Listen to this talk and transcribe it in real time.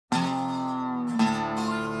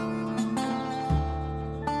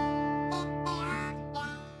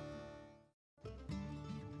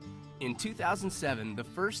In 2007, the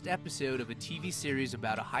first episode of a TV series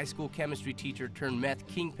about a high school chemistry teacher turned meth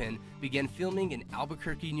kingpin began filming in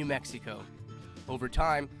Albuquerque, New Mexico. Over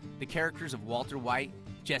time, the characters of Walter White,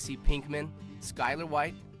 Jesse Pinkman, Skylar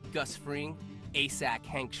White, Gus Fring, ASAC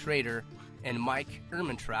Hank Schrader, and Mike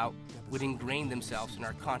Ehrmantraut would ingrain themselves in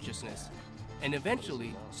our consciousness. And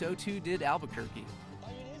eventually, so too did Albuquerque.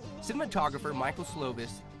 Cinematographer Michael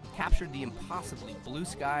Slovis captured the impossibly blue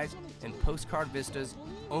skies and postcard vistas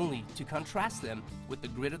only to contrast them with the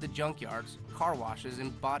grit of the junkyards, car washes,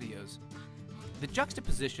 and barrios. The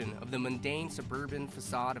juxtaposition of the mundane suburban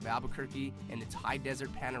facade of Albuquerque and its high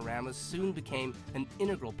desert panoramas soon became an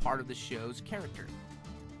integral part of the show's character.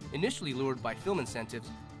 Initially lured by film incentives,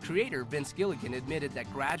 creator Vince Gilligan admitted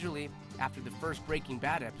that gradually, after the first Breaking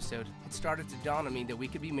Bad episode, it started to dawn on me that we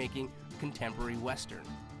could be making a contemporary Western.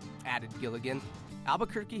 Added Gilligan,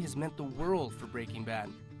 Albuquerque has meant the world for Breaking Bad.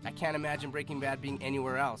 I can't imagine Breaking Bad being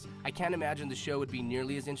anywhere else. I can't imagine the show would be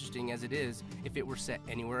nearly as interesting as it is if it were set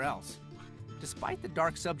anywhere else. Despite the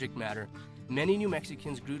dark subject matter, many New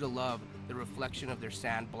Mexicans grew to love the reflection of their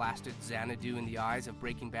sand-blasted Xanadu in the eyes of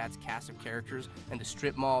Breaking Bad's cast of characters and the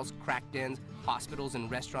strip malls, crack dens, hospitals,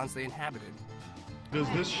 and restaurants they inhabited. Does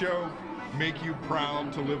this show make you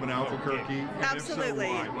proud to live in Albuquerque?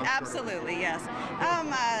 Absolutely, absolutely, yes.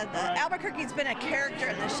 Albuquerque's been a character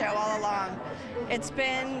in the show all along. It's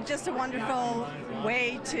been just a wonderful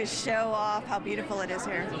way to show off how beautiful it is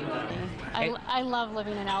here. I love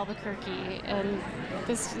living in Albuquerque, and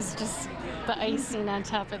this is just the icing on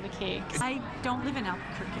top of the cake. I don't live in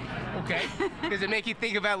Albuquerque. Okay. Does it make you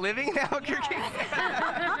think about living in Albuquerque?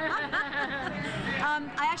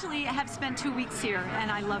 I actually have spent 2 weeks here, and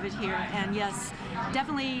I love it here. And yes,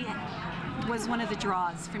 definitely was one of the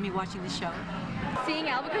draws for me watching the show. Seeing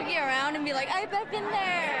Albuquerque around and be like, I've been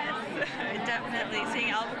there. Yes, definitely.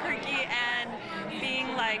 Seeing Albuquerque and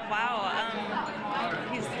being like, wow,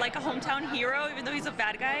 he's like a hometown hero, even though he's a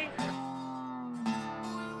bad guy.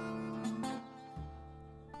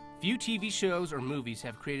 Few TV shows or movies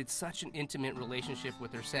have created such an intimate relationship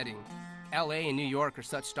with their setting. LA and New York are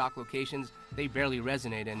such stock locations, they barely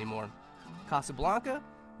resonate anymore. Casablanca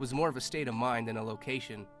was more of a state of mind than a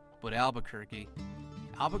location, but Albuquerque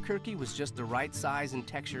was just the right size and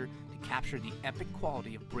texture to capture the epic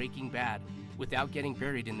quality of Breaking Bad without getting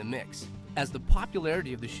buried in the mix. As the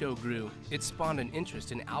popularity of the show grew, it spawned an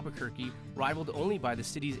interest in Albuquerque rivaled only by the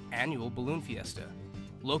city's annual balloon fiesta.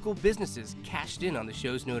 Local businesses cashed in on the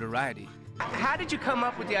show's notoriety. How did you come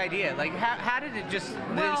up with the idea? Like, how did it just,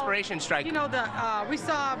 the inspiration strike you? You know, we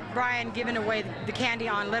saw Brian giving away the candy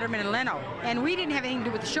on Letterman and Leno, and we didn't have anything to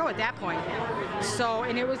do with the show at that point. So,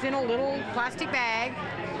 and it was in a little plastic bag,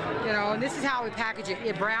 you know, and this is how we package it,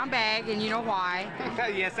 a brown bag, and you know why.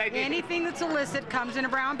 Yes, I do. Anything that's illicit comes in a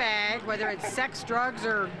brown bag, whether it's sex, drugs,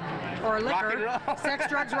 or liquor. Rock and roll. Sex,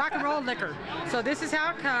 drugs, rock and roll, and liquor. So this is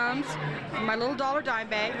how it comes, in my little dollar dime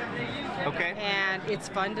bag. Okay. And it's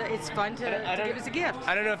fun to give as a gift.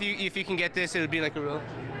 I don't know if you can get this, it would be like a rule.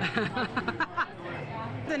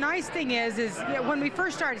 The nice thing is you know, when we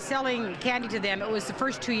first started selling candy to them, it was the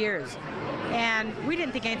first 2 years. And we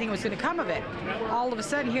didn't think anything was going to come of it. All of a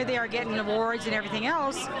sudden, here they are getting awards and everything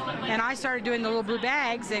else. And I started doing the little blue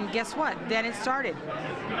bags, and guess what? Then it started.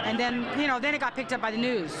 And then, you know, then it got picked up by the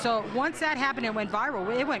news. So once that happened, it went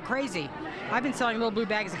viral. It went crazy. I've been selling little blue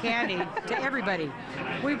bags of candy to everybody.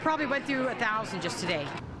 We probably went through 1,000 just today.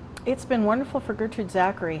 It's been wonderful for Gertrude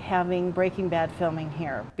Zachary having Breaking Bad filming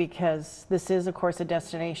here, because this is, of course, a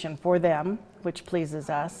destination for them, which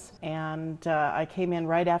pleases us. And I came in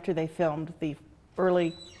right after they filmed the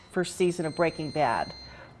early first season of Breaking Bad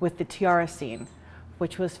with the tiara scene,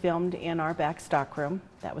 which was filmed in our back stock room.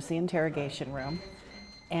 That was the interrogation room.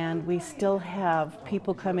 And we still have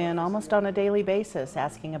people come in almost on a daily basis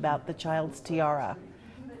asking about the child's tiara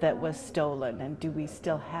that was stolen, and do we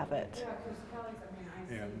still have it?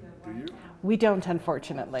 And do you? We don't,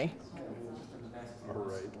 unfortunately. All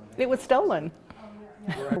right. It was stolen.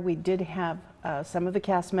 Right. We did have some of the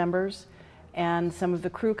cast members and some of the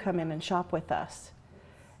crew come in and shop with us.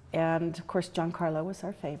 And of course, Giancarlo was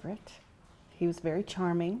our favorite. He was very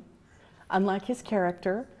charming, unlike his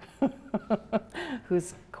character,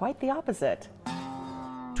 who's quite the opposite.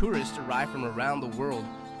 Tourists arrive from around the world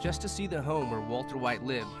just to see the home where Walter White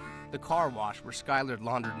lived, the car wash where Skylar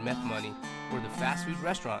laundered meth money, or the fast food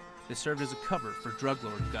restaurant that served as a cover for drug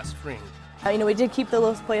lord Gus Fring. You know, we did keep the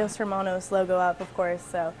Los Pollos Hermanos logo up, of course,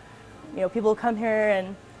 so, you know, people come here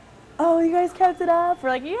and, oh, you guys kept it up? We're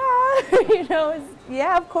like, yeah, you know,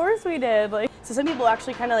 yeah, of course we did. Like, so some people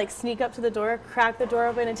actually kind of like sneak up to the door, crack the door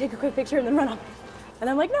open, and take a quick picture and then run off. And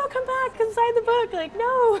I'm like, no, come back, come sign the book. Like,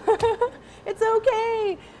 no, it's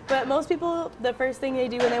okay. But most people, the first thing they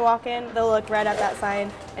do when they walk in, they'll look right at that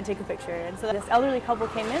sign and take a picture. And so this elderly couple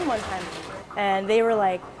came in one time, and they were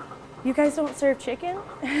like, you guys don't serve chicken?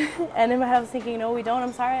 And in my head I was thinking, no, we don't,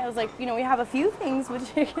 I'm sorry. I was like, you know, we have a few things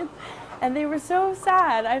with chicken. And they were so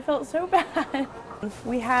sad. I felt so bad.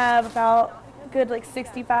 We have about good like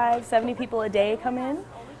 65, 70 people a day come in,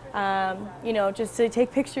 you know, just to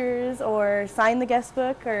take pictures or sign the guest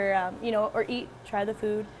book or, you know, or eat, try the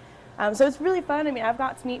food. So it's really fun. I mean, I've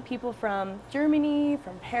got to meet people from Germany,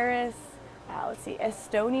 from Paris, let's see,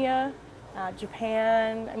 Estonia,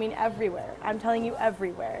 Japan, I mean, everywhere. I'm telling you,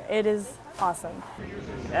 everywhere. It is awesome.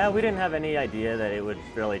 Yeah, we didn't have any idea that it would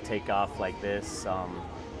really take off like this.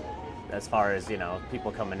 As far as, you know,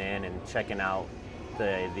 people coming in and checking out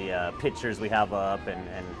the pictures we have up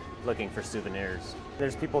and looking for souvenirs.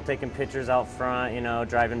 There's people taking pictures out front, you know,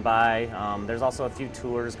 driving by. There's also a few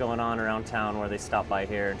tours going on around town where they stop by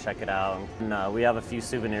here and check it out. And we have a few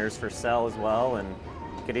souvenirs for sale as well, and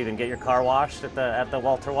you could even get your car washed at the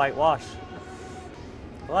Walter White Wash.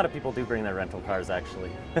 A lot of people do bring their rental cars,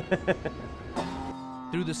 actually.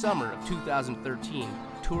 Through the summer of 2013,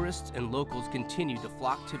 tourists and locals continued to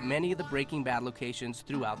flock to many of the Breaking Bad locations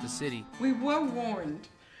throughout the city. We were warned.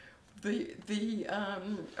 The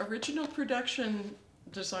original production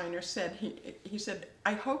designer said, he said,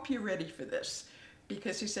 I hope you're ready for this.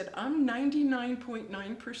 Because he said, I'm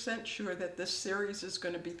 99.9% sure that this series is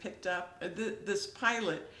going to be picked up, this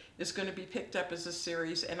pilot is going to be picked up as a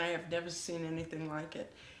series, and I have never seen anything like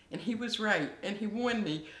it. And he was right, and he warned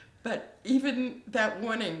me. But even that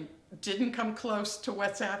warning didn't come close to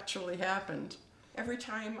what's actually happened. Every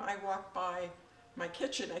time I walk by my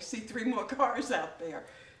kitchen, I see 3 more cars out there.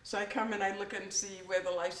 So I come and I look and see where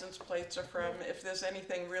the license plates are from. If there's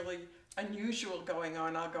anything really unusual going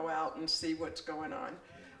on, I'll go out and see what's going on.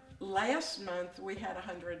 Last month, we had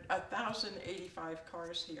 1,085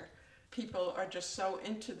 cars here. People are just so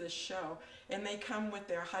into this show, and they come with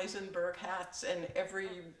their Heisenberg hats and every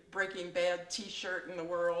Breaking Bad t-shirt in the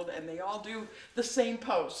world, and they all do the same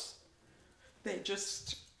pose. They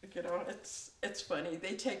just, you know, it's funny.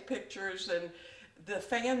 They take pictures, and the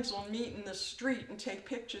fans will meet in the street and take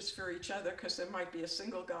pictures for each other because there might be a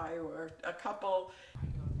single guy or a couple.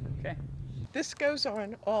 Okay. This goes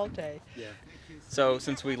on all day. Yeah. So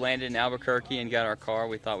since we landed in Albuquerque and got our car,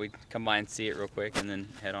 we thought we'd come by and see it real quick and then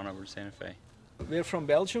head on over to Santa Fe. We're from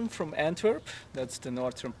Belgium, from Antwerp. That's the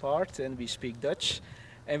northern part, and we speak Dutch.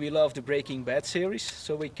 And we love the Breaking Bad series,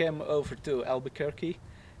 so we came over to Albuquerque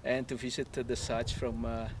and to visit the sites from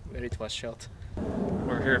where it was shot.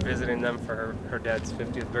 We're here visiting them for her dad's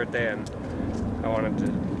 50th birthday, and I wanted to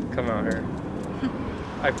come out here.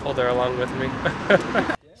 I pulled her along with me.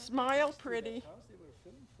 Smile pretty.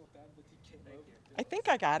 I think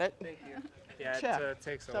I got it. Thank you. Yeah, it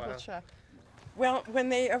takes a while. Check. Well, when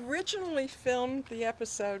they originally filmed the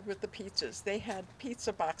episode with the pizzas, they had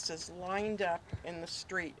pizza boxes lined up in the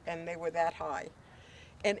street, and they were that high.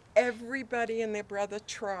 And everybody and their brother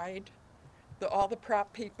tried, all the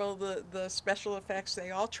prop people, the special effects,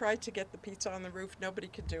 they all tried to get the pizza on the roof. Nobody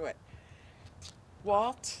could do it.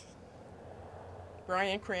 Walt,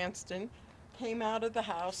 Bryan Cranston, came out of the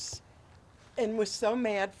house and was so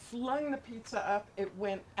mad, flung the pizza up, it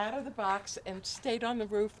went out of the box and stayed on the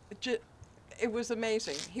roof. It was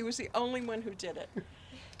amazing. He was the only one who did it.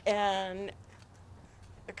 And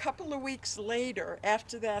a couple of weeks later,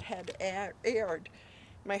 after that had aired,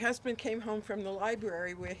 my husband came home from the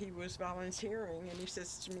library where he was volunteering, and he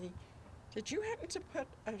says to me, did you happen to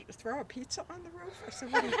throw a pizza on the roof? I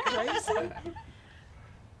said, what, are you crazy?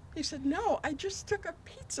 He said, no, I just took a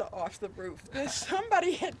pizza off the roof.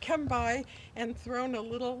 Somebody had come by and thrown a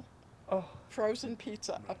little frozen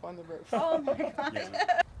pizza up on the roof. Oh my God.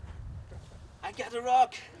 I got a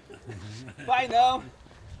rock. Bye now.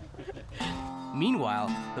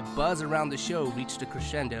 Meanwhile, the buzz around the show reached a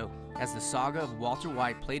crescendo as the saga of Walter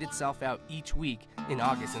White played itself out each week in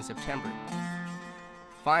August and September.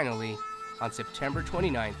 Finally, on September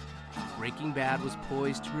 29th, Breaking Bad was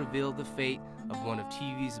poised to reveal the fate of one of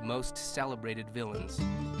TV's most celebrated villains.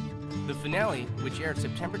 The finale, which aired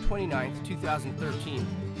September 29th, 2013,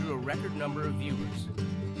 drew a record number of viewers.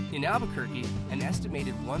 In Albuquerque, an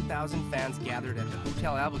estimated 1,000 fans gathered at the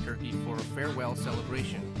Hotel Albuquerque for a farewell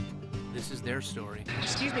celebration. This is their story.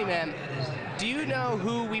 Excuse me, ma'am. Do you know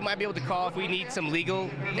who we might be able to call if we need some legal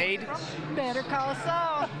aid? Better call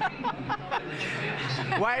Saul.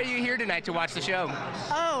 Why are you here tonight to watch the show?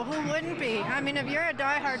 Oh, who wouldn't be? I mean, if you're a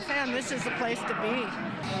diehard fan, this is the place to be.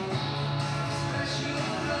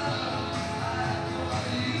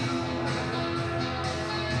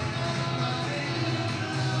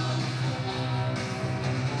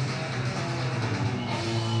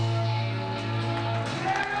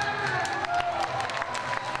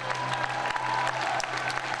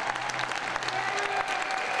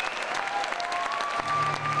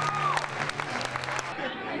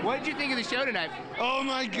 did you think of the show tonight? Oh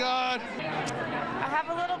my God! I have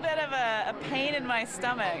a little bit of a pain in my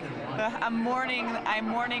stomach. I'm mourning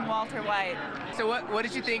Walter White. So what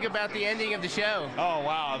did you think about the ending of the show? Oh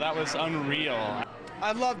wow, that was unreal.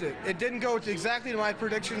 I loved it. It didn't go exactly to my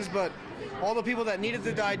predictions, but all the people that needed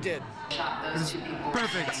to die did.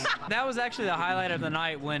 Perfect. That was actually the highlight of the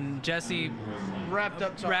night when Jesse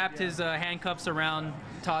wrapped his handcuffs around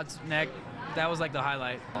Todd's neck. That was like the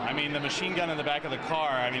highlight. I mean, the machine gun in the back of the car.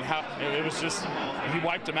 I mean, it was just, he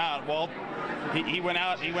wiped him out. Walt, he went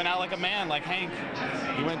out like a man, like Hank.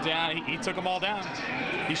 He went down. He took them all down.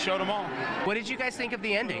 He showed them all. What did you guys think of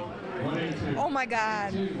the ending? Oh my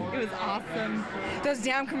God, it was awesome. Those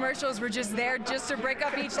damn commercials were just there just to break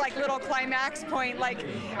up each like little climax point. Like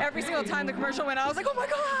every single time the commercial went out, I was like, oh my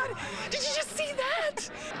God, did you just see that?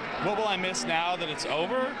 What will I miss now that it's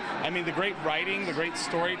over? I mean, the great writing, the great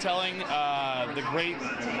storytelling, the great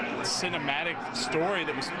cinematic story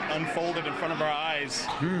that was unfolded in front of our eyes.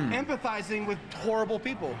 Empathizing with horrible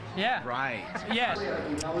people. Yeah. Right. Yeah.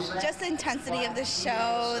 Just the intensity of the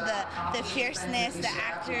show, the fierceness, the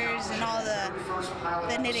actors, and all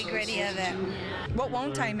the nitty-gritty of it. What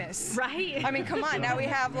won't I miss? Right? I mean, come on, now we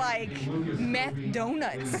have like meth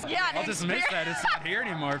donuts. Yeah. I'll just miss that. It's not here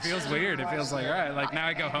anymore. It feels weird. It feels like, all right, like now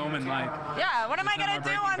I go home and like. Yeah, what am I gonna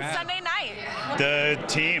do on Sunday night? The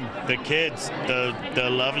team, the kids, the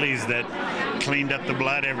lovelies that cleaned up the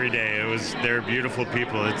blood every day. They're beautiful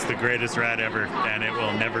people. It's the greatest ride ever, and it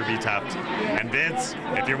will never be topped. And Vince,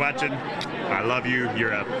 if you're watching, I love you.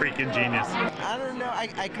 You're a freaking genius. I don't know. I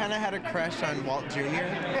kind of had a crush on Walt Jr.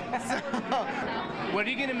 So. What are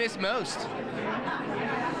you gonna miss most?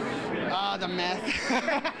 The meth.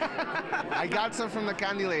 I got some from the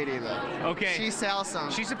candy lady though. Okay. She sells some.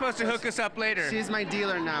 She's supposed to hook us up later. She's my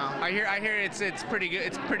dealer now. I hear it's pretty good.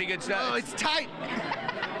 It's pretty good stuff. Oh, it's tight.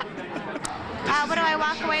 What do I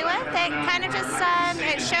walk away with? It kind of just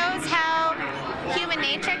it shows how human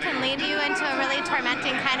nature can lead you into a really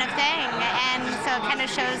tormenting kind of thing, and so it kind of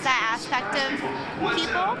shows that aspect of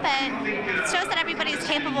people, but it shows that everybody's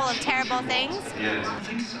capable of terrible things.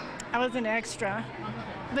 I was an extra,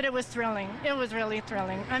 but it was thrilling. It was really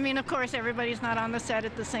thrilling. I mean, of course, everybody's not on the set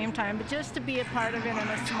at the same time, but just to be a part of it in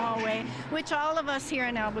a small way, which all of us here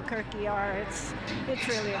in Albuquerque are, it's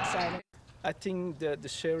really exciting. I think the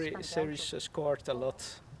series scored a lot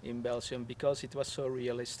in Belgium because it was so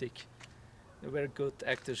realistic. There were good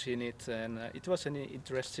actors in it, and it was an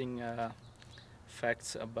interesting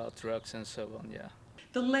facts about drugs and so on, yeah.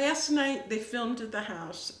 The last night they filmed at the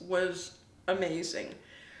house was amazing.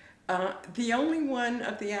 The only one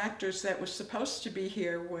of the actors that was supposed to be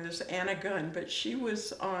here was Anna Gunn, but she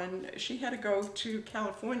had to go to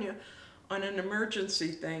California on an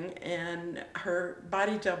emergency thing, and her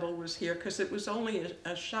body double was here because it was only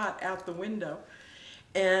a shot out the window.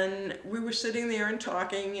 And we were sitting there and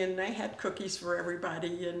talking, and I had cookies for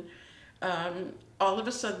everybody, and all of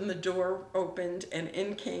a sudden the door opened and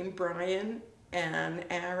in came Brian and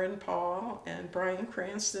Aaron Paul and Brian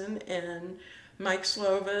Cranston and Mike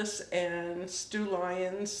Slovis and Stu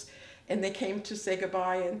Lyons, and they came to say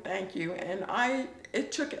goodbye and thank you. And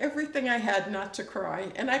it took everything I had not to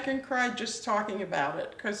cry, and I can cry just talking about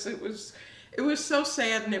it because it was so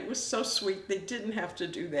sad and it was so sweet. They didn't have to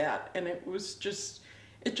do that, and it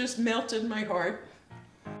just melted my heart.